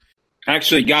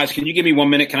Actually, guys, can you give me 1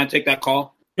 minute? Can I take that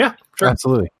call? Yeah, sure.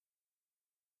 Absolutely.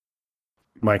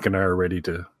 Mike and I are ready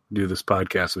to do this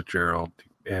podcast with Gerald,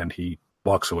 and he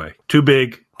walks away. Too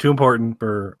big, too important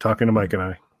for talking to Mike and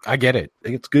I. I get it.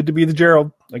 It's good to be the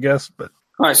Gerald, I guess, but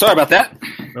All right, sorry about that.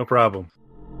 no problem.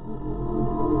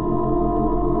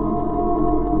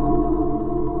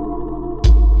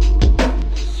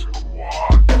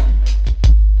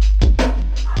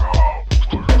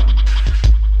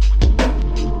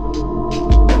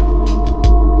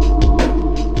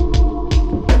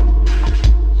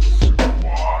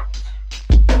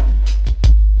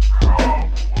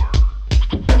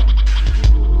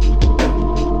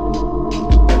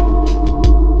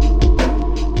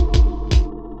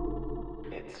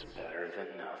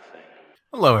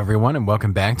 Hello, everyone, and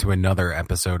welcome back to another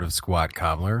episode of Squad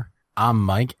Cobbler. I'm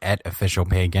Mike at Official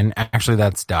Pagan. Actually,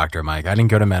 that's Dr. Mike. I didn't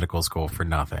go to medical school for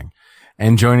nothing.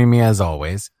 And joining me, as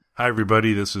always... Hi,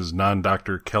 everybody. This is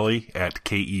non-Dr. Kelly at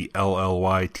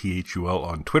KELLYTHUL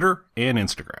on Twitter and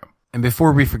Instagram. And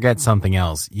before we forget something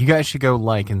else, you guys should go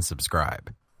like and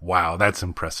subscribe. Wow, that's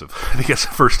impressive. I think it's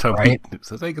the first time Right?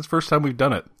 I think it's the first time we've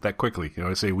done it that quickly. You know,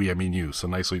 I say we, I mean you, so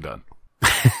nicely done.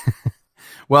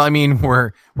 Well, I mean,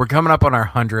 we're coming up on our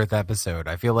 100th episode.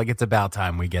 I feel like it's about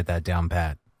time we get that down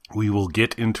pat. We will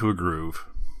get into a groove.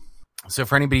 So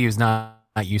for anybody who's not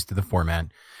used to the format,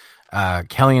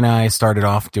 Kelly and I started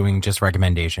off doing just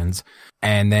recommendations,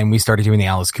 and then we started doing the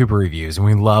Alice Cooper reviews, and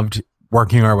we loved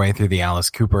working our way through the Alice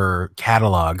Cooper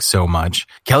catalog so much.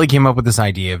 Kelly came up with this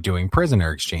idea of doing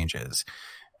prisoner exchanges,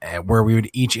 where we would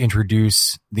each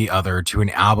introduce the other to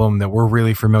an album that we're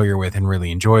really familiar with and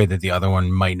really enjoy that the other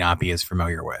one might not be as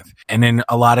familiar with. And in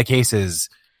a lot of cases,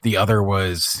 the other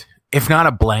was, if not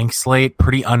a blank slate,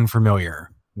 pretty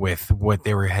unfamiliar with what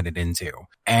they were headed into.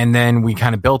 And then we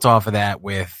kind of built off of that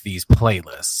with these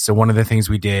playlists. So one of the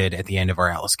things we did at the end of our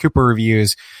Alice Cooper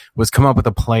reviews was come up with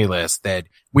a playlist that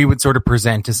we would sort of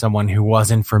present to someone who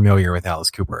wasn't familiar with Alice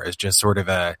Cooper as just sort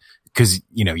of because,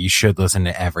 you know, you should listen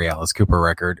to every Alice Cooper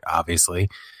record, obviously,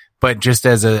 but just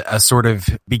as a sort of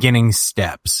beginning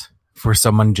steps for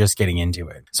someone just getting into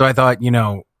it. So I thought, you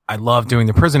know, I love doing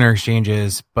the prisoner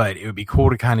exchanges, but it would be cool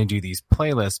to kind of do these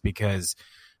playlists because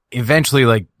eventually,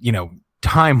 like, you know,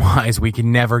 time-wise, we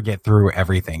can never get through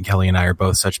everything. Kelly and I are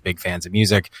both such big fans of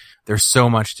music. There's so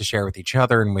much to share with each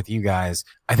other and with you guys.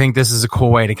 I think this is a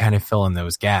cool way to kind of fill in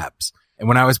those gaps. And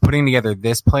when I was putting together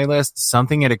this playlist,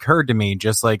 something had occurred to me,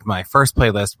 just like my first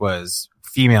playlist was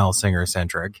female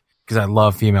singer-centric, because I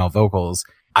love female vocals.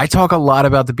 I talk a lot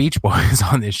about the Beach Boys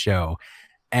on this show,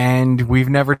 and we've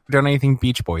never done anything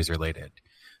Beach Boys related.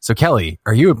 So, Kelly,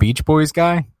 are you a Beach Boys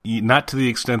guy? Not to the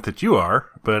extent that you are,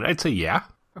 but I'd say yeah.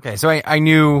 Okay, so I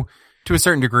knew to a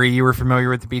certain degree you were familiar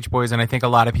with the Beach Boys, and I think a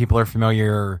lot of people are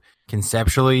familiar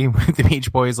conceptually with the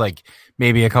Beach Boys, like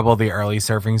maybe a couple of the early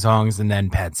surfing songs and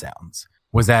then Pet Sounds.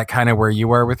 Was that kind of where you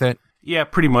were with it? Yeah,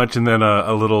 pretty much, and then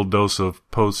a little dose of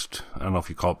I don't know if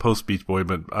you call it post Beach Boy,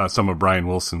 but some of Brian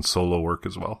Wilson's solo work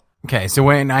as well. Okay, so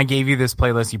when I gave you this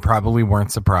playlist, you probably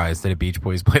weren't surprised that a Beach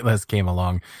Boys playlist came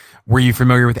along. Were you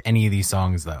familiar with any of these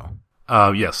songs, though?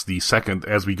 Yes, the second,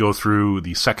 as we go through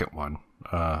the second one,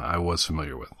 I was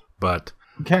familiar with. But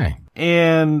okay.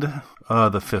 And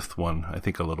the fifth one, I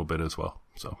think a little bit as well.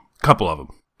 So, a couple of them.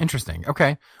 Interesting.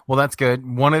 Okay. Well, that's good.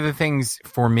 One of the things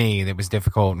for me that was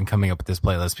difficult in coming up with this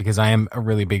playlist, because I am a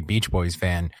really big Beach Boys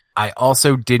fan, I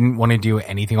also didn't want to do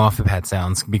anything off of Pet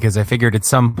Sounds because I figured at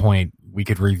some point we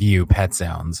could review Pet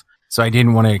Sounds. So I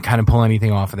didn't want to kind of pull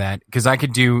anything off of that because I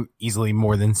could do easily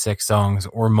more than 6 songs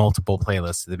or multiple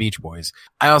playlists of the Beach Boys.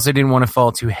 I also didn't want to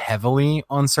fall too heavily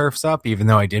on Surf's Up, even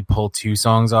though I did pull 2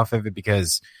 songs off of it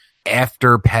because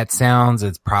after Pet Sounds,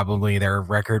 it's probably their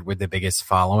record with the biggest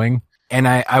following. And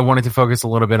I wanted to focus a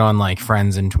little bit on like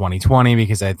Friends in 2020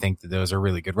 because I think that those are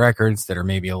really good records that are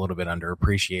maybe a little bit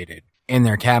underappreciated in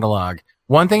their catalog.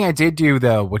 One thing I did do,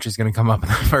 though, which is going to come up in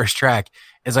the first track,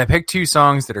 is I picked 2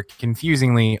 songs that are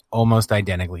confusingly almost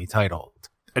identically titled.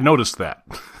 I noticed that.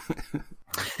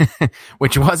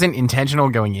 Which wasn't intentional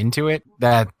going into it.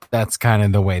 That's kind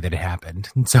of the way that it happened.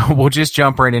 So we'll just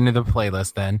jump right into the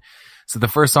playlist then. So the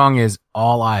first song is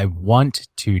All I Want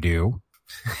to Do.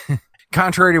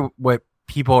 Contrary to what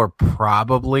people are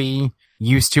probably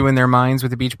used to in their minds with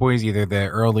the Beach Boys, either the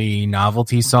early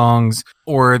novelty songs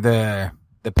or the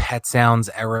Pet Sounds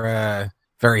era,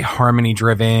 very harmony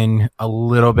driven, a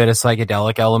little bit of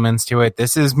psychedelic elements to it.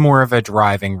 This is more of a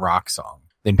driving rock song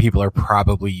than people are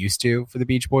probably used to for the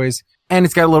Beach Boys. And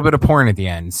it's got a little bit of porn at the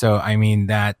end. So, I mean,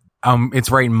 that it's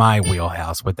right in my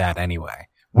wheelhouse with that anyway.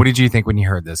 What did you think when you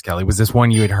heard this, Kelly? Was this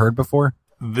one you had heard before?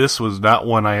 This was not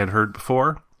one I had heard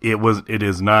before. It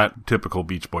is not typical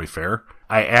Beach Boy fare.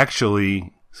 I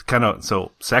actually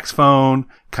saxophone,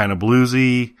 kind of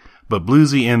bluesy, but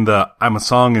bluesy in the I'm a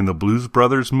song in the Blues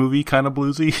Brothers movie kind of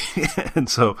bluesy. And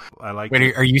so I like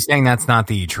Wait, are you saying that's not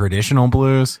the traditional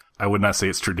blues? I would not say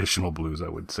it's traditional blues. I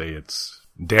would say it's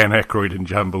Dan Aykroyd and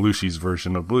John Belushi's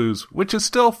version of blues, which is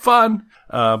still fun.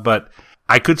 But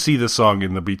I could see this song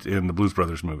in the Blues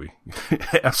Brothers movie.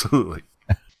 Absolutely.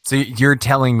 So you're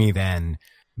telling me then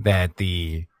that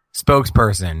the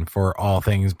spokesperson for all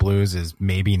things blues is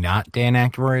maybe not Dan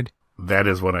Aykroyd? That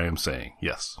is what I am saying.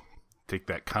 Yes. Take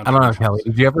that I don't know, Kelly.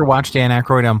 Did you ever watch Dan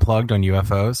Aykroyd Unplugged on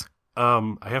UFOs?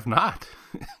 I have not.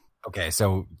 Okay,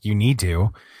 so you need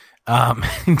to.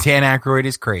 Dan Aykroyd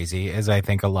is crazy, as I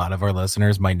think a lot of our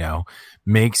listeners might know.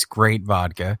 Makes great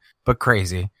vodka, but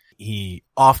crazy. He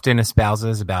often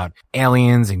espouses about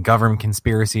aliens and government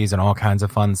conspiracies and all kinds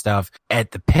of fun stuff.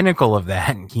 At the pinnacle of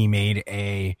that, he made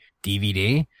a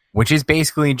DVD, which is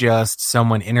basically just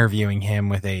someone interviewing him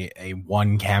with a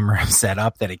one camera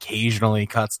setup that occasionally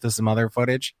cuts to some other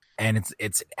footage. And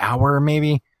it's an hour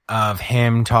maybe of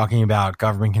him talking about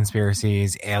government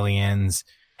conspiracies, aliens,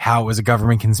 how it was a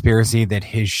government conspiracy that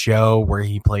his show where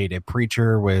he played a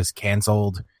preacher was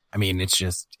canceled. I mean,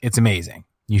 it's amazing.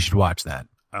 You should watch that.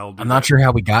 I'm not sure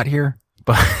how we got here,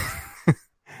 but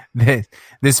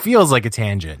this feels like a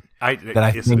tangent I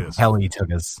think Kelly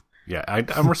took us. Yeah,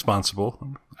 I'm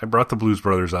responsible. I brought the Blues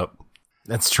Brothers up.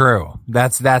 That's true.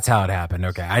 That's how it happened.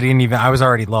 Okay, I was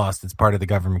already lost. It's part of the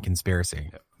government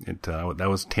conspiracy. Yeah. That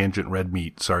was tangent red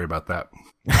meat. Sorry about that.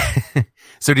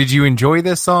 So did you enjoy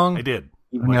this song? I did.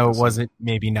 Even though it wasn't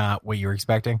maybe not what you were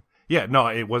expecting? Yeah, no,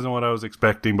 it wasn't what I was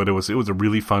expecting, but it was a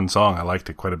really fun song. I liked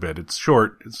it quite a bit. It's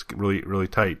short. It's really, really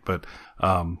tight, but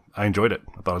I enjoyed it.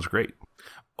 I thought it was great.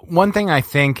 One thing I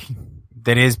think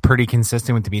that is pretty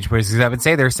consistent with the Beach Boys, because I would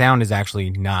say their sound is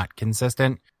actually not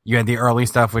consistent. You had the early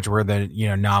stuff, which were the,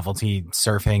 novelty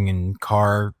surfing and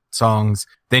car songs.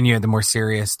 Then you had the more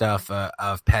serious stuff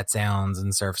of Pet Sounds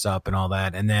and Surf's Up and all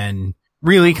that. And then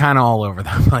really kind of all over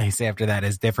the place after that,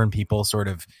 as different people sort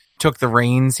of took the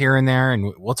reins here and there.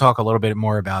 And we'll talk a little bit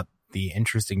more about the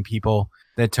interesting people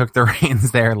that took the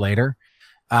reins there later.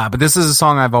 But this is a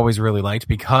song I've always really liked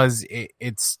because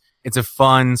it's a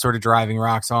fun sort of driving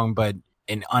rock song, but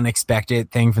an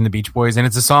unexpected thing from the Beach Boys. And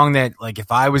it's a song that, like,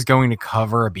 if I was going to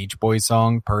cover a Beach Boys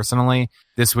song personally,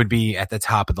 this would be at the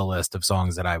top of the list of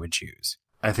songs that I would choose.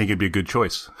 I think it'd be a good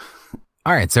choice.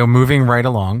 All right, so moving right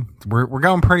along, we're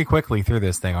going pretty quickly through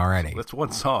this thing already. That's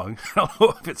one song. I don't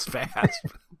know if it's fast.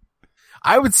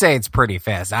 I would say it's pretty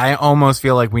fast. I almost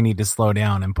feel like we need to slow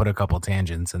down and put a couple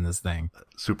tangents in this thing.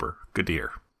 Super. Good to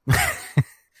hear.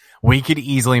 We could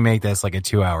easily make this like a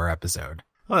 2-hour episode.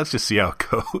 Well, let's just see how it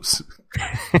goes.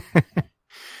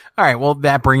 All right, well,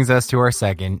 that brings us to our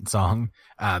second song.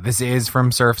 This is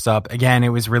from Surf's Up. Again, it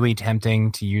was really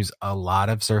tempting to use a lot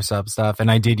of Surf's Up stuff, and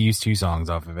I did use 2 songs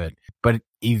off of it. But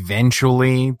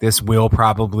eventually, this will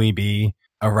probably be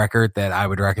a record that I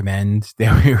would recommend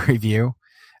that we review.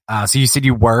 So you said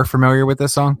you were familiar with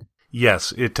this song?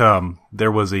 Yes,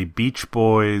 there was a Beach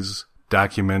Boys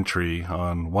documentary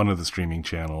on one of the streaming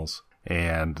channels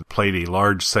and played a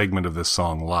large segment of this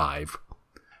song live.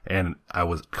 And I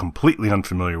was completely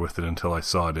unfamiliar with it until I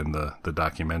saw it in the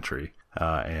documentary.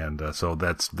 So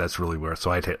that's really where,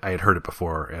 so I had heard it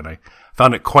before and I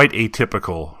found it quite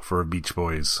atypical for a Beach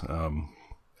Boys,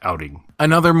 outing.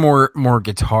 Another more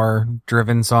guitar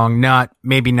driven song,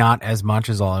 maybe not as much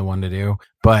as All I Wanted to Do,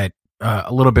 but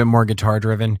a little bit more guitar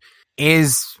driven,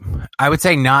 is, I would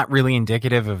say, not really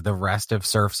indicative of the rest of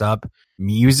Surf's Up.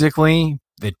 Musically,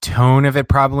 the tone of it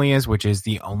probably is, which is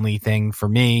the only thing for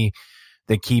me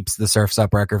that keeps the Surf's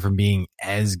Up record from being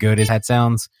as good as that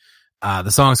sounds. The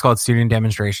song is called Student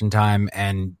Demonstration Time,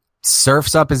 and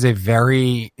Surf's Up is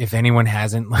if anyone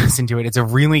hasn't listened to it, it's a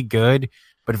really good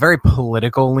but very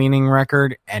political leaning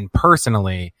record. And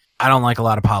personally, I don't like a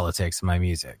lot of politics in my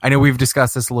music. I know we've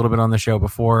discussed this a little bit on the show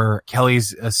before.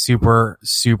 Kelly's a super,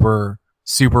 super,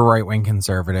 super right-wing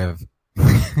conservative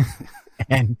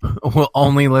and will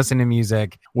only listen to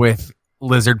music with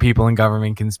lizard people and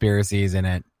government conspiracies in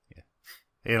it.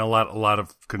 And a lot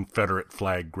of Confederate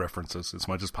flag references as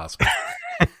much as possible.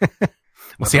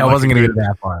 Well, see, I wasn't going to go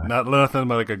that far. Nothing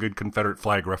like a good Confederate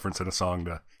flag reference in a song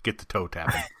to get the toe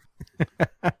tapping.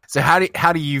 So how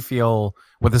do you feel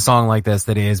with a song like this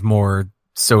that is more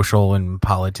social and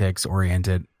politics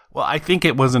oriented? Well, I think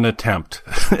it was an attempt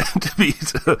to be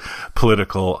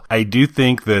political. I do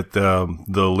think that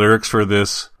the lyrics for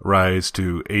this rise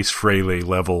to Ace Frehley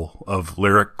level of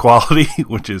lyric quality,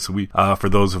 which is for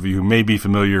those of you who may be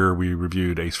familiar, we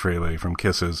reviewed Ace Frehley from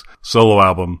Kiss's solo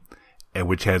album. and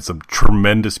which had some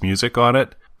tremendous music on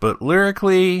it, but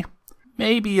lyrically,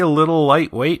 maybe a little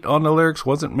lightweight on the lyrics,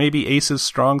 wasn't maybe Ace's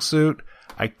strong suit.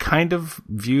 I kind of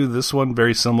view this one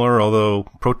very similar, although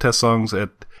protest songs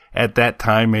at that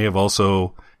time may have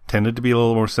also tended to be a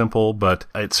little more simple, but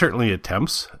it certainly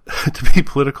attempts to be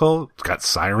political. It's got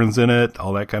sirens in it,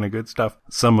 all that kind of good stuff.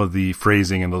 Some of the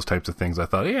phrasing and those types of things, I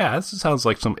thought, yeah, this sounds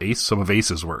like some of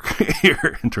Ace's work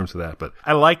here in terms of that. But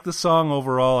I like the song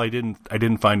overall. I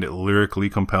didn't find it lyrically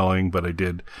compelling, but I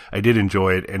did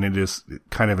enjoy it, and it is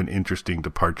kind of an interesting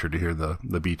departure to hear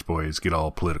the Beach Boys get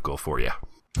all political for you.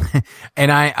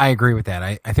 And I agree with that.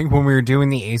 I think when we were doing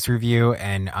the Ace review,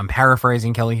 and I'm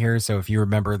paraphrasing Kelly here, so if you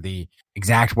remember the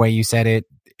exact way you said it,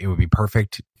 it would be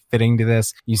perfect fitting to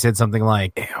this. You said something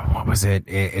like, what was it?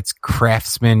 It's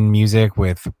craftsman music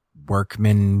with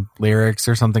workman lyrics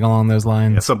or something along those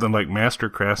lines. Yeah, something like master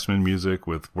craftsman music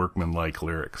with workman-like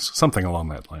lyrics, something along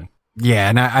that line. Yeah,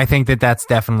 and I think that that's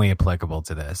definitely applicable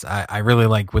to this. I really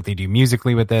like what they do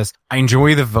musically with this. I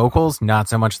enjoy the vocals, not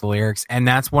so much the lyrics, and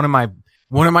that's one of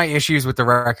my issues with the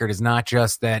record is not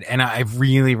just that, and I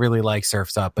really, really like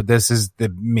Surf's Up, but this is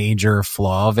the major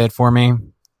flaw of it for me.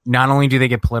 Not only do they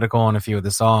get political on a few of the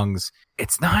songs,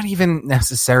 it's not even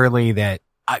necessarily that,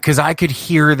 because I could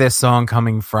hear this song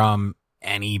coming from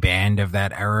any band of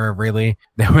that era, really,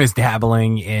 that was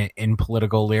dabbling in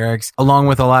political lyrics, along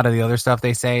with a lot of the other stuff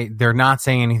they say. They're not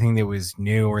saying anything that was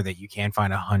new or that you can't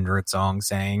find 100 songs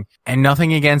saying. And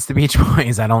nothing against the Beach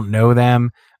Boys. I don't know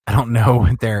them. I don't know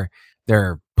what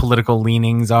their political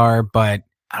leanings are, but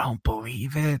I don't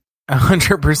believe it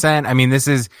 100%. I mean, this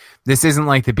isn't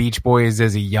like the Beach Boys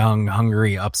as a young,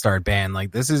 hungry upstart band.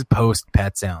 Like, this is post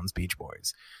Pet Sounds Beach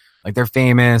Boys. Like, they're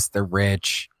famous, they're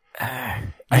rich.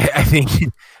 I think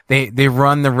they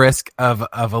run the risk of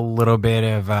a little bit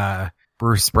of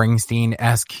Bruce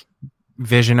Springsteen-esque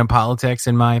vision of politics,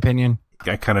 in my opinion.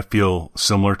 I kind of feel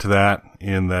similar to that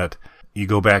in that you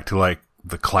go back to like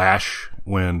the Clash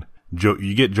when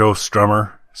you get Joe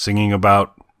Strummer singing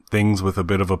about things with a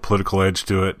bit of a political edge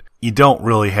to it. You don't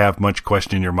really have much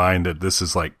question in your mind that this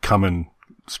is like coming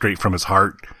straight from his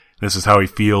heart. This is how he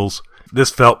feels. This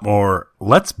felt more,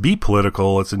 let's be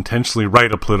political. Let's intentionally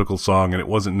write a political song, and it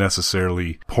wasn't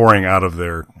necessarily pouring out of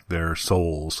their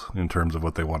souls in terms of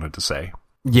what they wanted to say.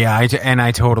 Yeah,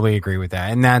 I totally agree with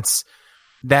that. And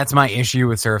that's my issue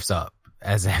with Surf's Up.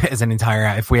 As an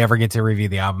entire, if we ever get to review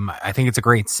the album, I think it's a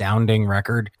great sounding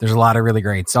record. There's a lot of really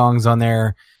great songs on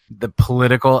there. The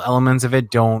political elements of it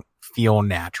don't feel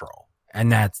natural. And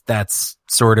that's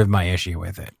sort of my issue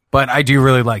with it. But I do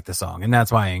really like the song, and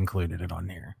that's why I included it on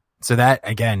here. So that,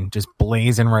 again, just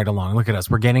blazing right along. Look at us.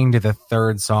 We're getting to the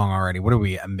third song already. What are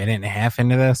we, a minute and a half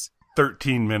into this?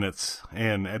 13 minutes.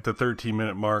 And at the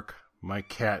 13-minute mark, my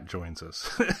cat joins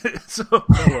us. So,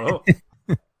 hello.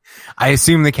 I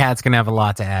assume the cat's going to have a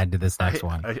lot to add to this next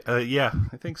one. Yeah,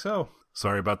 I think so.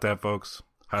 Sorry about that, folks.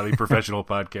 Highly professional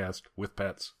podcast with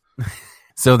pets.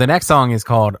 So the next song is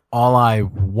called All I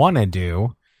Wanna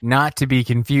Do, not to be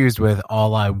confused with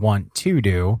All I Want to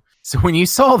Do. So when you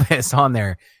saw this on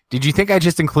there, did you think I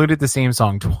just included the same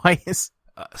song twice?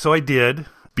 So I did,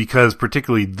 because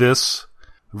particularly this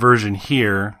version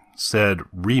here said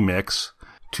remix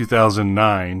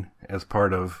 2009 as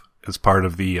part of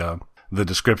the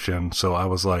description. So I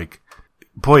was like,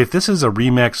 boy, if this is a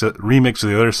remix of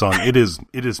the other song, it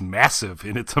is massive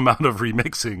in its amount of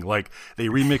remixing. Like, they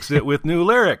remixed it with new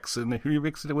lyrics, and they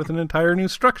remixed it with an entire new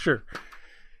structure.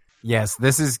 Yes,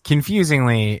 this is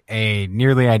confusingly a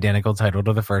nearly identical title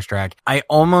to the first track. I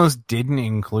almost didn't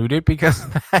include it because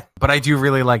of that, but I do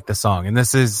really like the song. And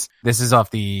this is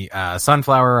off the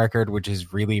Sunflower record, which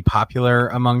is really popular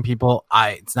among people.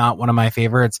 It's not one of my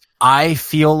favorites. I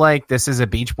feel like this is a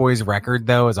Beach Boys record,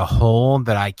 though, as a whole,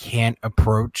 that I can't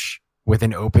approach with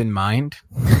an open mind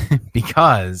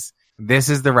because this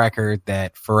is the record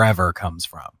that Forever comes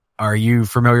from. Are you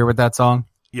familiar with that song?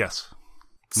 Yes.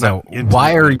 So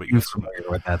why are you familiar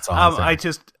with that song? I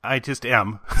just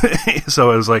am.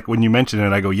 So it was like, when you mentioned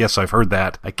it, I go, yes, I've heard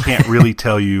that. I can't really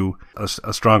tell you a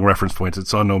strong reference point.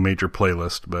 It's on no major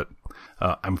playlist, but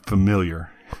I'm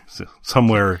familiar. So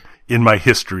somewhere in my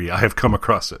history, I have come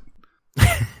across it.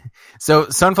 So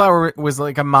Sunflower was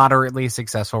like a moderately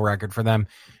successful record for them.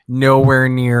 Nowhere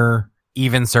near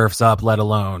even Surf's Up, let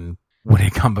alone would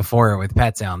it come before it with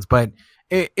Pet Sounds. But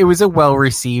it was a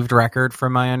well-received record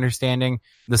from my understanding.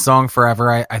 The song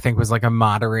Forever, I think, was like a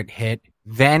moderate hit.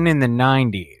 Then in the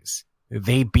 90s,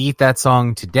 they beat that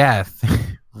song to death,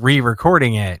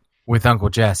 re-recording it with Uncle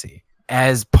Jesse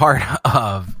as part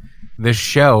of the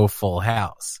show Full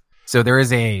House. So there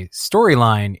is a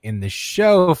storyline in the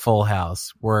show Full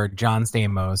House where John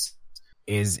Stamos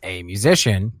is a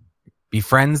musician,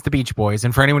 befriends the Beach Boys.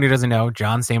 And for anyone who doesn't know,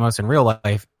 John Stamos in real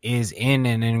life is in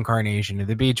an incarnation of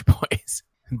the Beach Boys,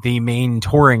 the main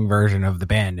touring version of the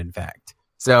band, in fact.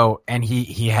 So, and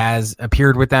he has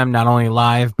appeared with them not only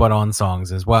live, but on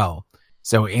songs as well.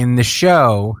 So in the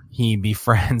show, he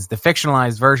befriends the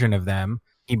fictionalized version of them.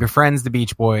 He befriends the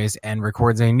Beach Boys and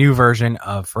records a new version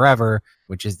of Forever,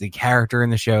 which is the character in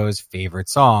the show's favorite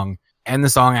song. And the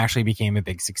song actually became a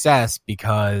big success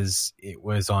because it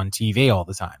was on TV all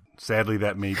the time. Sadly,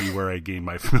 that may be where I gained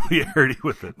my familiarity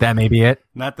with it. That may be it.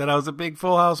 Not that I was a big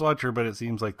Full House watcher, but it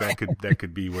seems like that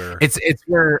could be where it's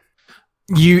where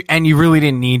you really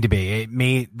didn't need to be.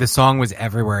 The song was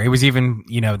everywhere. It was even,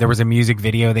 there was a music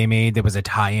video they made that was a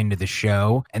tie-in to the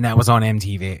show, and that was on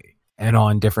MTV and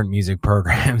on different music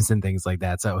programs and things like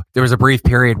that. So there was a brief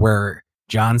period where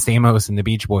John Stamos and the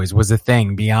Beach Boys was a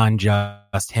thing beyond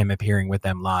just him appearing with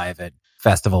them live at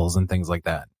festivals and things like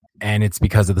that. And it's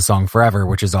because of the song Forever,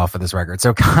 which is off of this record.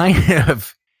 So kind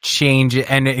of change it.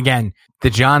 And again,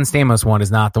 the John Stamos one is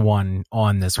not the one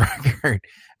on this record.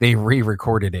 They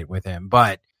re-recorded it with him,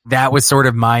 but that was sort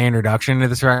of my introduction to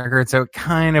this record. So it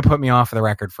kind of put me off of the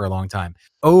record for a long time.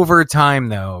 Over time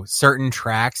though, certain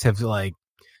tracks have like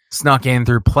snuck in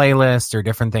through playlists or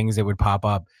different things that would pop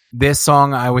up. This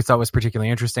song I always thought was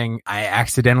particularly interesting. I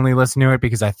accidentally listened to it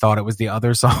because I thought it was the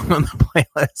other song on the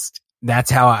playlist.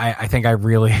 That's how I think I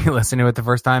really listened to it the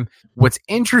first time. What's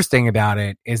interesting about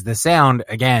it is the sound.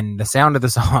 Again, the sound of the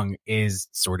song is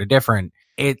sort of different.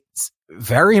 It's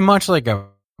very much like a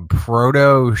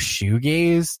proto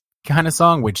shoegaze kind of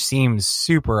song, which seems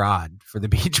super odd for the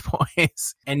Beach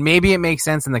Boys. And maybe it makes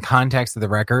sense in the context of the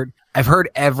record. I've heard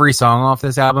every song off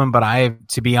this album, but I,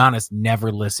 to be honest,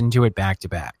 never listened to it back to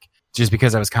back just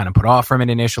because I was kind of put off from it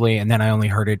initially. And then I only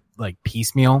heard it like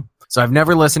piecemeal. So I've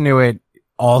never listened to it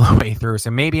all the way through. So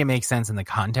maybe it makes sense in the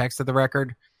context of the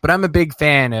record, but I'm a big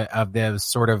fan of those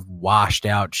sort of washed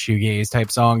out shoegaze type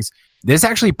songs. This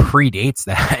actually predates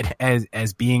that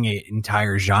as being an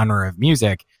entire genre of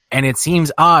music. And it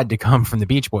seems odd to come from the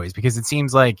Beach Boys because it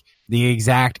seems like the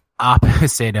exact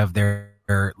opposite of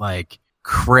their like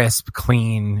crisp,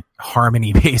 clean,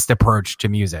 harmony-based approach to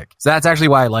music. So that's actually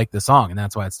why I like the song, and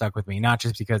that's why it stuck with me. Not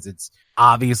just because it's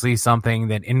obviously something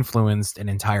that influenced an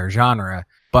entire genre,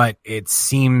 but it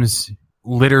seems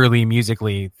literally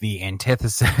musically the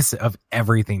antithesis of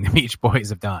everything the Beach Boys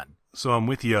have done. So I'm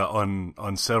with you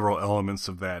on several elements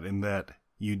of that, in that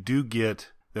you do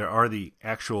there are the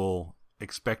actual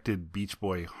expected Beach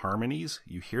Boy harmonies.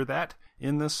 You hear that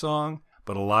in this song,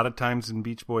 but a lot of times in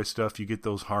Beach Boy stuff, you get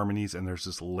those harmonies and there's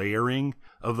this layering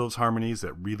of those harmonies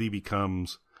that really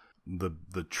becomes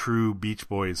the true Beach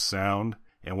Boys sound.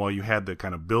 And while you had the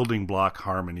kind of building block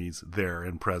harmonies there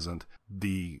and present,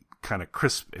 the kind of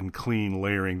crisp and clean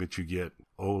layering that you get,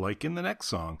 like in the next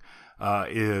song,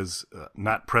 is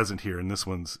not present here. And this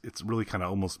it's really kind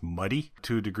of almost muddy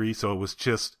to a degree. So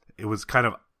it was kind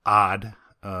of odd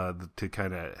to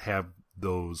kind of have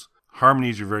those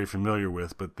harmonies you're very familiar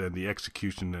with, but then the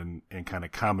execution and kind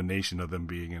of combination of them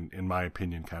being, in my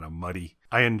opinion, kind of muddy.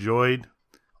 I enjoyed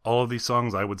all of these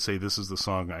songs. I would say this is the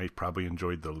song I probably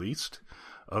enjoyed the least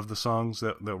of the songs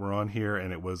that were on here,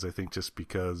 and it was, I think, just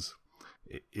because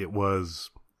it was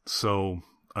so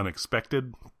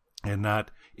unexpected, and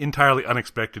not entirely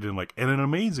unexpected in an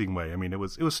amazing way. I mean, it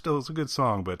was a good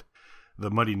song, but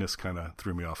the muddiness kind of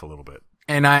threw me off a little bit.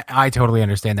 And I totally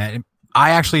understand that.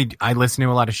 I listen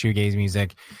to a lot of shoegaze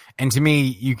music, and to me,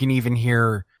 you can even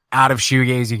hear out of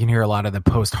shoegaze, you can hear a lot of the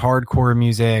post-hardcore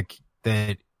music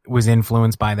that was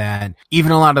influenced by that.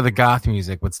 Even a lot of the goth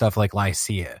music with stuff like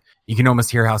Lycia. You can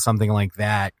almost hear how something like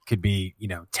that could be,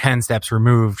 10 steps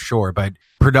removed, sure, but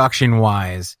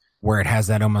production-wise, where it has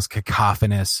that almost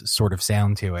cacophonous sort of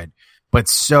sound to it, but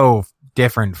so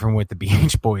different from what the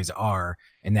Beach Boys are,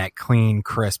 and that clean,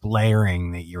 crisp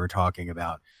layering that you were talking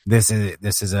about. This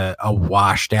is a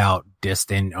washed out,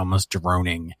 distant, almost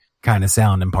droning kind of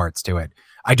sound and parts to it.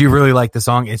 I do really like the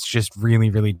song. It's just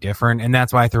really, really different. And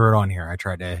that's why I threw it on here. I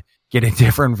tried to get a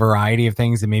different variety of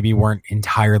things that maybe weren't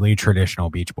entirely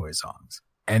traditional Beach Boys songs.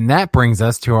 And that brings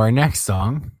us to our next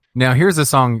song. Now, here's a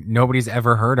song nobody's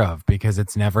ever heard of because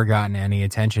it's never gotten any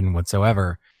attention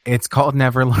whatsoever. It's called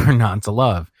Never Learn Not to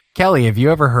Love. Kelly, have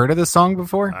you ever heard of this song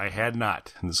before? I had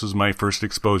not. This was my first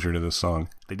exposure to this song.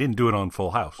 They didn't do it on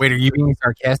Full House. Wait, are you being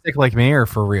sarcastic like me or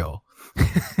for real?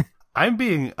 I'm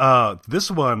being this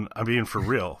one. I'm being for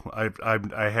real.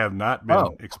 I have not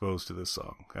been exposed to this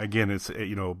song. Again,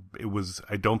 it was.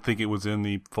 I don't think it was in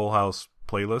the Full House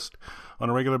playlist on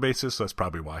a regular basis. So that's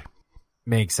probably why.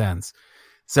 Makes sense.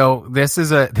 So this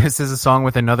is a song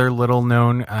with another little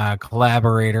known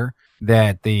collaborator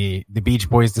that the Beach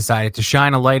Boys decided to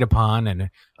shine a light upon. And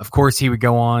of course, he would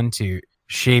go on to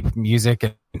shape music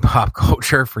and pop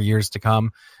culture for years to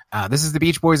come. This is the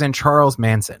Beach Boys and Charles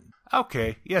Manson.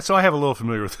 Okay. Yeah, so I have a little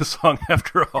familiar with this song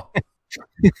after all.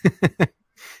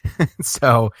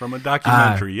 So from a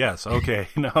documentary, yes. Okay.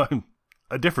 No,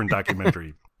 a different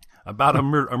documentary about a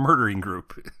murdering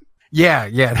group. Yeah.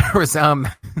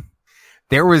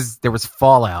 There was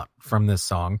fallout from this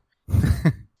song.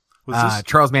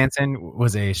 Charles Manson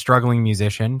was a struggling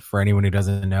musician, for anyone who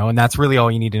doesn't know, and that's really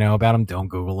all you need to know about him. Don't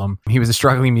Google him. He was a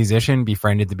struggling musician,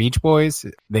 befriended the Beach Boys.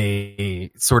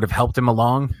 They sort of helped him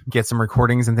along, get some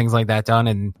recordings and things like that done.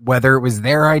 And whether it was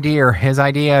their idea or his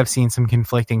idea, I've seen some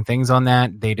conflicting things on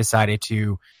that. They decided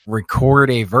to record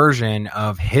a version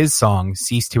of his song,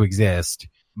 Cease to Exist.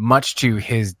 Much to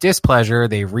his displeasure,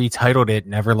 they retitled it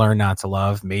Never Learn Not to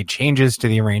Love, made changes to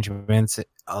the arrangements,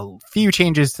 a few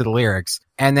changes to the lyrics,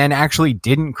 and then actually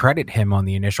didn't credit him on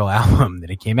the initial album that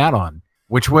it came out on,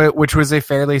 which was a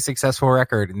fairly successful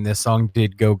record, and this song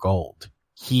did go gold.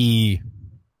 He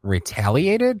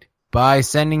retaliated by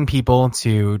sending people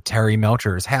to Terry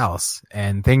Melcher's house,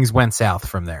 and things went south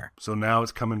from there. So now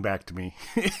it's coming back to me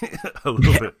a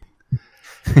little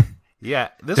bit. Yeah,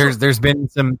 there's been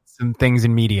some things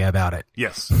in media about it.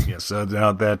 Yes.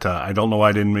 Now that I don't know why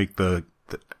I didn't make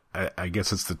I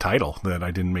guess it's the title that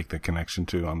I didn't make the connection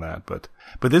to on that, but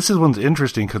this one's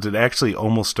interesting because it actually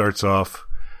almost starts off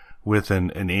with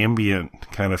an ambient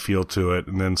kind of feel to it,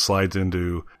 and then slides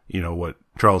into what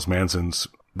Charles Manson's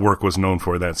work was known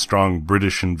for, that strong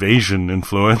British invasion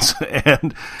influence,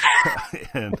 and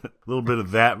a little bit of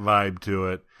that vibe to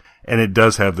it, and it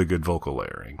does have the good vocal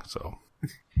layering, so.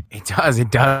 It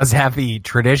does have the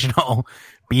traditional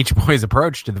Beach Boys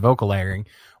approach to the vocal layering.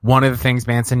 One of the things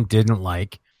Manson didn't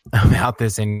like about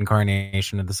this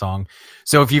incarnation of the song.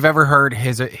 So if you've ever heard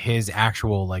his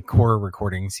actual core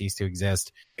recording, Cease to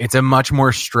Exist, it's a much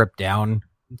more stripped down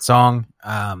song.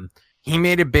 He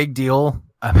made a big deal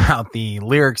about the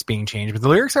lyrics being changed, but the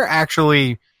lyrics are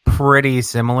actually pretty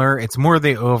similar. It's more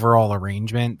the overall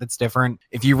arrangement that's different.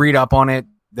 If you read up on it,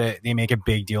 they make a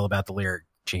big deal about the lyric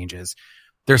changes.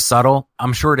 They're subtle.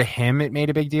 I'm sure to him it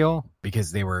made a big deal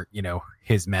because they were,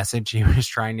 his message he was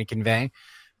trying to convey.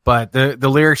 But the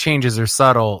lyric changes are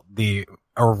subtle. The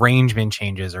arrangement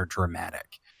changes are dramatic.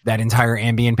 That entire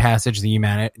ambient passage that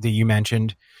you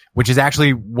mentioned, which is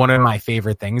actually one of my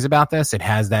favorite things about this. It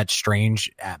has that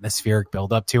strange atmospheric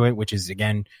buildup to it, which is,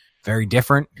 again, very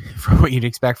different from what you'd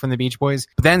expect from the Beach Boys,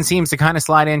 but then seems to kind of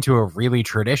slide into a really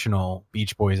traditional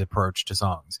Beach Boys approach to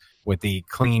songs with the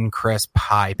clean, crisp,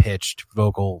 high-pitched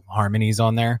vocal harmonies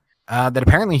on there that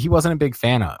apparently he wasn't a big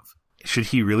fan of. Should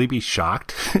he really be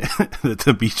shocked that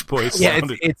the Beach Boys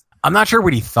sounded? I'm not sure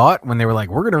what he thought when they were like,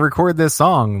 we're going to record this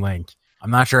song. I'm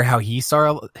not sure how he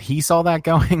saw that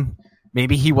going.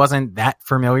 Maybe he wasn't that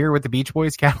familiar with the Beach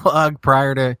Boys catalog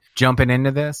prior to jumping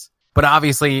into this. But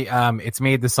obviously, it's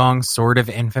made the song sort of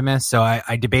infamous, so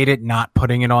I debated not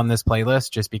putting it on this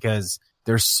playlist just because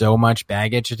there's so much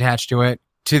baggage attached to it.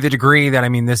 To the degree that,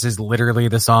 this is literally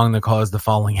the song that caused the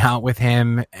falling out with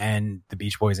him and the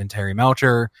Beach Boys and Terry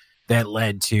Melcher that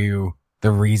led to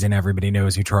the reason everybody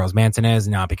knows who Charles Manson is,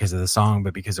 not because of the song,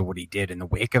 but because of what he did in the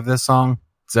wake of this song.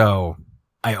 So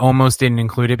I almost didn't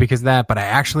include it because of that, but I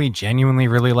actually genuinely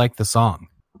really like the song.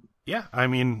 Yeah, I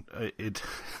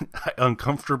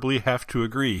uncomfortably have to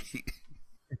agree.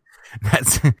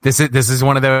 This is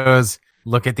one of those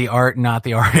look at the art, not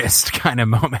the artist kind of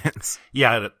moments.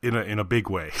 Yeah, in a big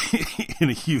way, in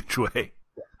a huge way,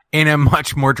 in a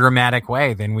much more dramatic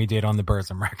way than we did on the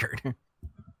Burzum record.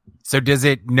 So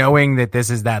knowing that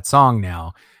this is that song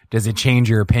now, does it change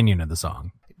your opinion of the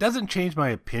song? It doesn't change my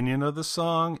opinion of the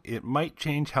song. It might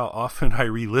change how often I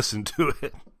re-listen to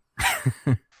it.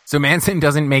 So Manson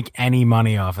doesn't make any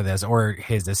money off of this, or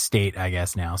his estate, I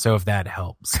guess, now. So if that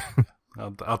helps.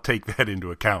 I'll take that into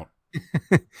account.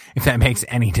 If that makes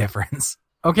any difference.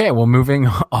 Okay, well, moving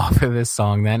off of this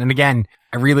song then. And again,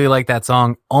 I really like that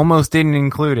song. Almost didn't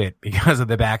include it because of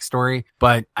the backstory,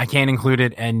 but I can't include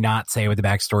it and not say what the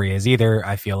backstory is either.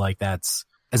 I feel like that's,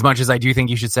 as much as I do think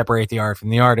you should separate the art from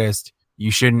the artist,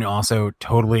 you shouldn't also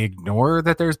totally ignore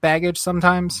that there's baggage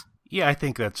sometimes. Yeah, I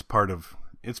think that's part of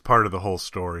the whole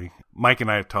story. Mike and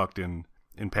I have talked in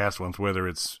past ones, whether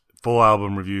it's full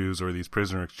album reviews or these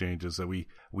prisoner exchanges, that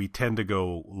we tend to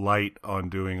go light on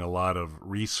doing a lot of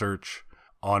research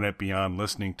on it beyond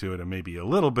listening to it, and maybe a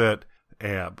little bit.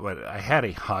 But I had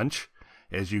a hunch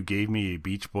as you gave me a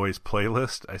Beach Boys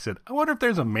playlist. I said, I wonder if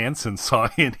there's a Manson song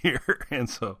in here. And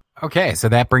so Okay, so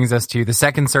that brings us to the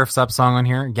second Surf's Up song on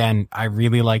here. Again, I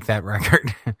really like that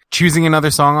record. Choosing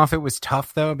another song off it was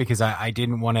tough, though, because I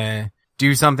didn't want to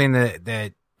do something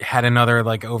that had another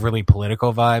like overly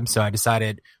political vibe. So I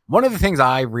decided one of the things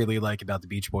I really like about the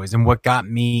Beach Boys and what got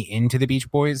me into the Beach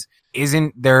Boys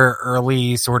isn't their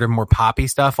early sort of more poppy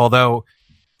stuff, although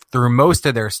through most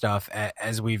of their stuff,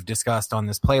 as we've discussed on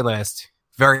this playlist,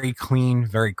 very clean,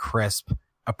 very crisp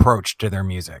approach to their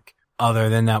music. Other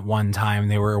than that one time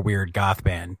they were a weird goth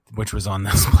band, which was on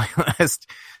this playlist.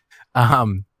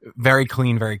 Very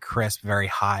clean, very crisp, very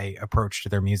high approach to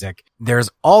their music. There's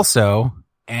also,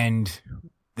 and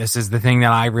this is the thing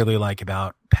that I really like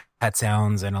about Pet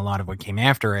Sounds and a lot of what came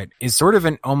after it, is sort of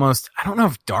an almost, I don't know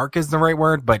if dark is the right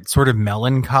word, but sort of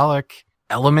melancholic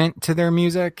element to their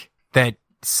music that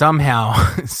somehow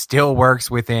still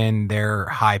works within their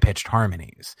high-pitched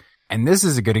harmonies. And this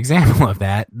is a good example of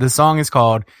that. The song is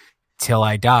called Till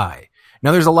I Die.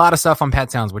 Now, there's a lot of stuff on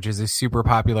Pet Sounds, which is a super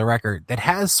popular record that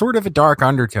has sort of a dark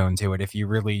undertone to it. If you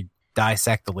really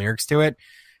dissect the lyrics to it,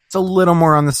 it's a little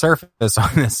more on the surface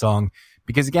on this song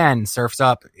because, again, Surf's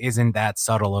Up isn't that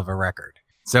subtle of a record.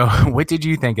 So what did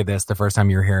you think of this the first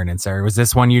time you were hearing it, Sarah? Was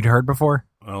this one you'd heard before?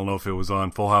 I don't know if it was on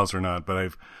Full House or not, but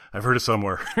I've heard it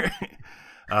somewhere.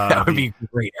 That would be a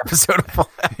great episode of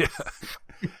Full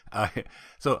House.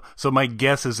 So my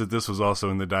guess is that this was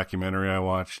also in the documentary I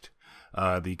watched.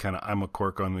 The kind of "I'm a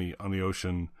cork on the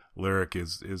ocean" lyric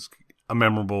is a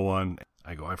memorable one.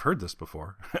 I've heard this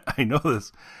before. I know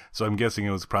this, so I'm guessing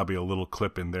it was probably a little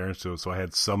clip in there. So I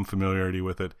had some familiarity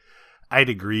with it. I'd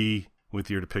agree with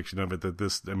your depiction of it that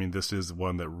this is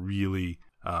one that really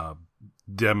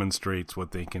demonstrates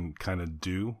what they can kind of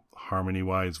do harmony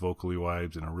wise, vocally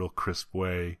wise, in a real crisp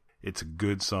way. It's a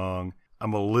good song.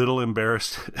 I'm a little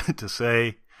embarrassed to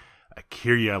say I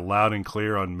hear you loud and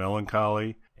clear on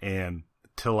Melancholy, and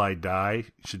Till I Die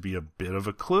should be a bit of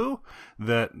a clue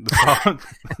that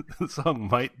the song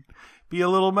might be a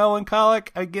little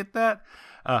melancholic. I get that.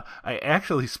 I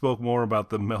actually spoke more about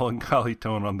the melancholy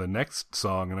tone on the next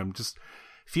song, and I'm just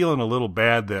feeling a little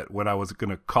bad that when I was going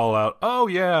to call out, oh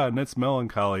yeah, and it's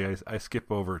Melancholy, I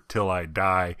skip over Till I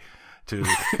Die to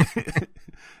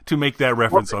to make that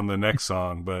reference on the next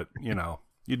song. But,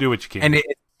 you do what you can. And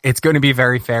it's going to be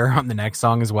very fair on the next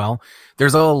song as well.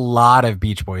 There's a lot of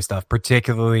Beach Boy stuff,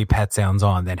 particularly Pet Sounds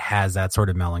On, that has that sort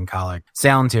of melancholic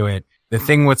sound to it. The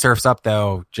thing with Surf's Up,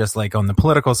 though, just like on the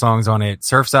political songs on it,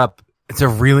 Surf's Up, it's a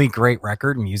really great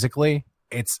record musically.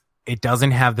 It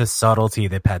doesn't have the subtlety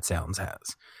that Pet Sounds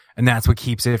has. And that's what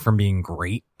keeps it from being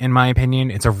great, in my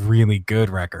opinion. It's a really good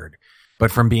record.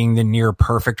 But from being the near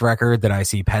perfect record that I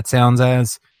see Pet Sounds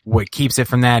as, what keeps it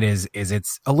from that is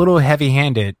it's a little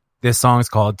heavy-handed. This song's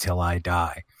called Till I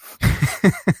Die.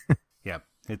 Yeah,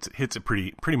 it hits it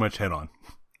pretty much head on.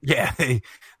 Yeah,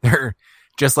 they're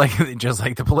just like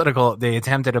the political. They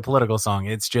attempted a political song.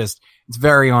 It's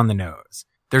very on the nose.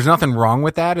 There's nothing wrong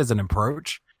with that as an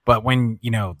approach, but when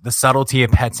the subtlety of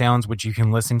Pet Sounds, which you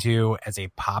can listen to as a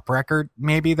pop record,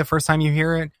 maybe the first time you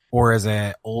hear it, or as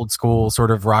a old school sort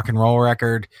of rock and roll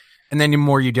record, and then the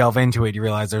more you delve into it, you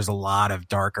realize there's a lot of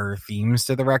darker themes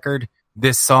to the record.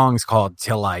 This song's called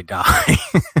Till I Die.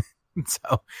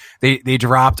 So they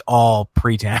dropped all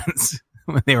pretense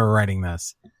when they were writing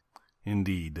this.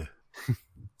 Indeed.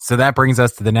 So that brings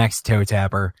us to the next toe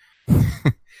tapper,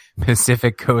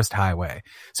 Pacific Coast Highway.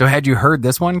 So had you heard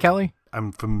this one, Kelly?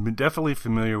 I'm definitely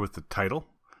familiar with the title,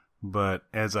 but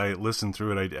as I listened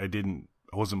through it,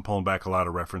 I wasn't pulling back a lot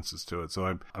of references to it.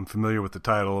 So I'm familiar with the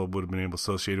title. Would have been able to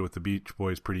associate it with the Beach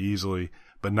Boys pretty easily,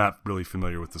 but not really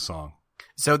familiar with the song.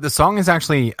 So the song is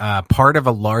actually part of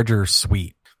a larger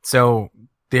suite. So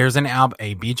there's an album,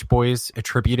 a Beach Boys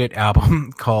attributed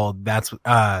album called That's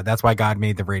Why God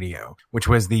Made the Radio, which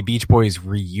was the Beach Boys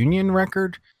reunion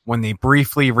record when they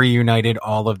briefly reunited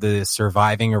all of the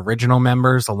surviving original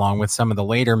members along with some of the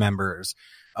later members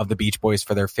of the Beach Boys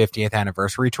for their 50th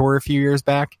anniversary tour a few years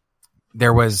back.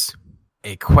 There was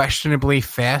a questionably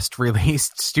fast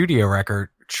released studio record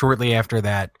shortly after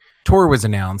that tour was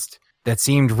announced that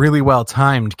seemed really well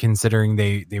timed considering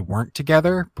they weren't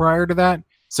together prior to that.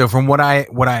 So from what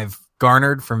I've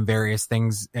garnered from various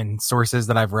things and sources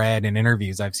that I've read and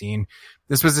interviews I've seen,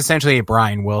 this was essentially a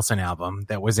Brian Wilson album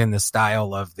that was in the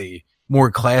style of the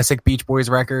more classic Beach Boys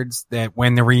records that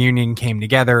when the reunion came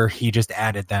together, he just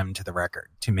added them to the record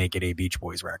to make it a Beach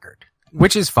Boys record,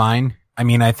 which is fine. I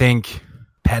mean, I think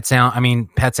Pet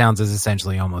Sounds is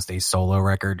essentially almost a solo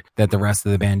record that the rest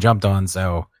of the band jumped on.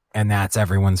 And that's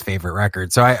everyone's favorite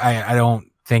record. So I don't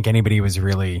think anybody was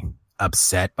really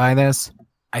upset by this.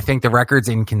 I think the record's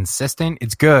inconsistent.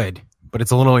 It's good, but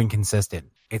it's a little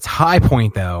inconsistent. Its high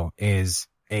point, though, is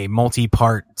a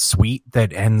multi-part suite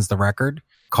that ends the record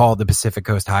called the Pacific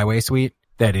Coast Highway Suite,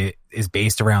 that it is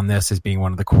based around this as being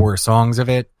one of the core songs of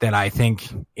it, that I think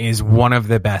is one of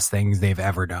the best things they've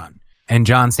ever done. And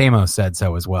John Stamos said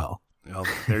so as well. Well,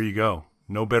 there you go.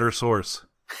 No better source.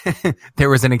 There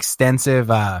was an extensive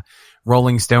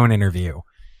Rolling Stone interview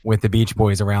with the Beach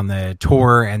Boys around the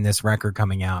tour and this record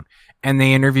coming out. And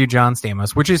they interviewed John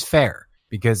Stamos, which is fair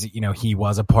because, you know, he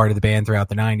was a part of the band throughout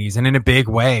the 90s and in a big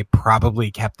way probably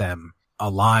kept them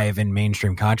alive in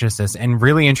mainstream consciousness and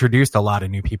really introduced a lot of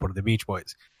new people to the Beach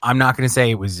Boys. I'm not going to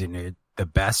say it was in the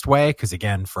best way because,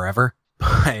 again, forever.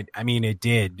 But, I mean, it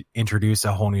did introduce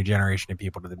a whole new generation of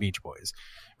people to the Beach Boys,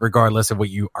 regardless of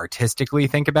what you artistically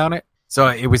think about it. So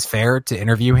it was fair to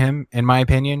interview him, in my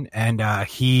opinion. And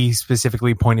he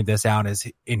specifically pointed this out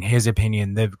as, in his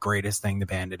opinion, the greatest thing the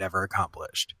band had ever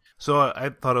accomplished. So I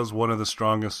thought it was one of the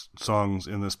strongest songs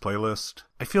in this playlist.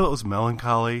 I feel it was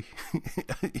melancholy.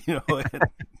 You know,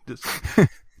 just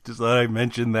thought I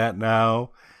mentioned that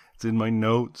now. It's in my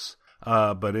notes.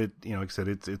 But it, you know, like I said,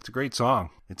 it's a great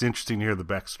song. It's interesting to hear the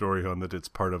backstory on that. It's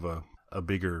part of a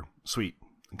bigger suite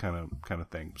kind of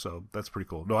thing. So that's pretty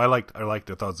cool. No, I liked it.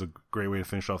 I thought it was a great way to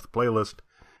finish off the playlist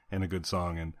and a good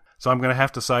song. And so I'm going to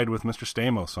have to side with Mr.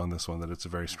 Stamos on this one, that it's a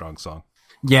very strong song.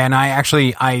 Yeah, and I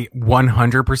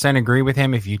 100% agree with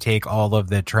him. If you take all of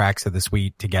the tracks of the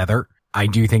suite together, I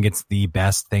do think it's the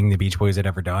best thing the Beach Boys had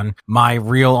ever done. My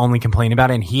real only complaint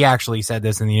about it, and he actually said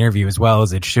this in the interview as well,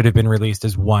 is it should have been released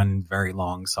as one very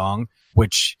long song,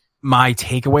 which my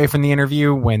takeaway from the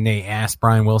interview when they asked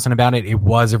Brian Wilson about it, it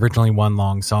was originally one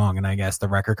long song, and I guess the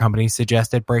record company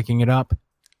suggested breaking it up.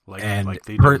 Like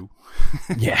they do.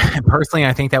 Yeah, personally,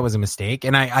 I think that was a mistake.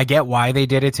 And I get why they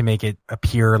did it, to make it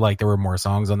appear like there were more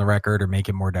songs on the record or make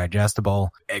it more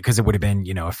digestible, because it would have been,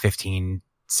 you know, a 15,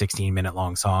 16-minute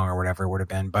long song or whatever it would have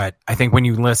been. But I think when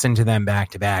you listen to them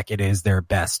back to back, it is their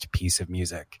best piece of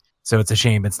music. So it's a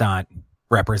shame it's not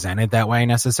represented that way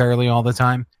necessarily all the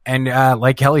time. And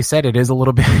like Kelly said, it is a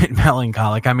little bit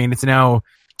melancholic. I mean, it's no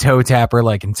toe tapper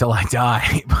like Until I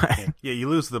Die. But yeah, you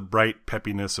lose the bright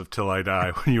peppiness of Till I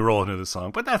Die when you roll into the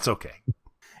song, but that's okay.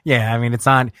 Yeah, I mean, it's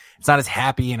not as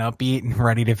happy and upbeat and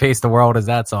ready to face the world as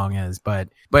that song is. But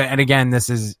and again, this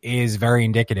is very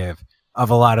indicative of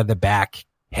a lot of the back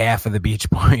half of the Beach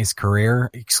Boys career,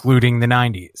 excluding the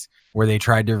 90s, where they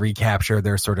tried to recapture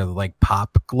their sort of like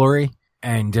pop glory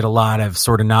and did a lot of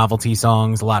sort of novelty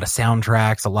songs, a lot of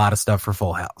soundtracks, a lot of stuff for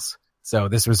Full House. So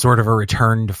this was sort of a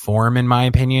return to form, in my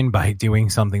opinion, by doing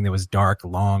something that was dark,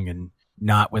 long, and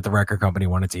not what the record company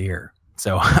wanted to hear.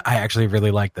 So I actually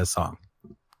really like this song.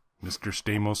 Mr.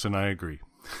 Stamos and I agree.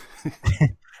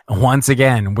 Once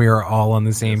again, we are all on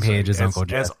the same page as Uncle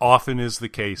Jeff. As often is the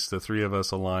case, the three of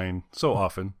us align so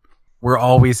often. We're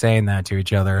always saying that to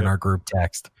each other in our group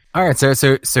text. All right,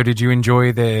 so did you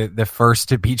enjoy the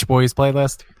first Beach Boys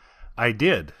playlist? I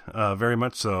did, very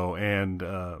much so, and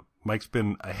Mike's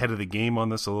been ahead of the game on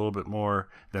this a little bit more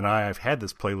than I've had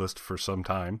this playlist for some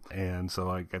time, and so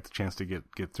I got the chance to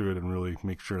get through it and really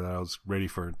make sure that I was ready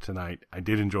for tonight. I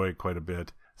did enjoy it quite a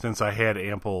bit. Since I had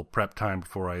ample prep time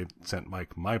before I sent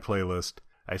Mike my playlist,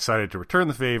 I decided to return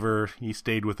the favor. He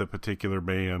stayed with a particular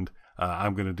band.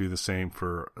 I'm going to do the same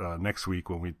for next week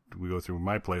when we go through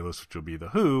my playlist, which will be The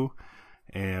Who,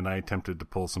 and I attempted to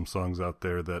pull some songs out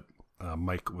there that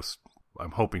Mike was,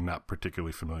 I'm hoping, not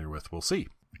particularly familiar with. We'll see.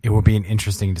 It will be an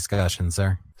interesting discussion,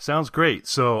 sir. Sounds great.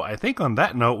 So I think on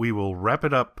that note, we will wrap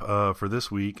it up for this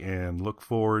week and look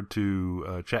forward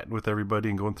to chatting with everybody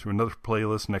and going through another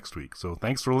playlist next week. So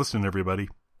thanks for listening, everybody.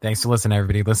 Thanks for listening,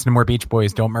 everybody. Listen to more Beach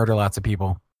Boys. Don't murder lots of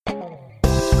people.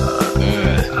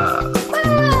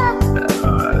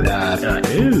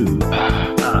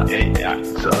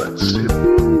 So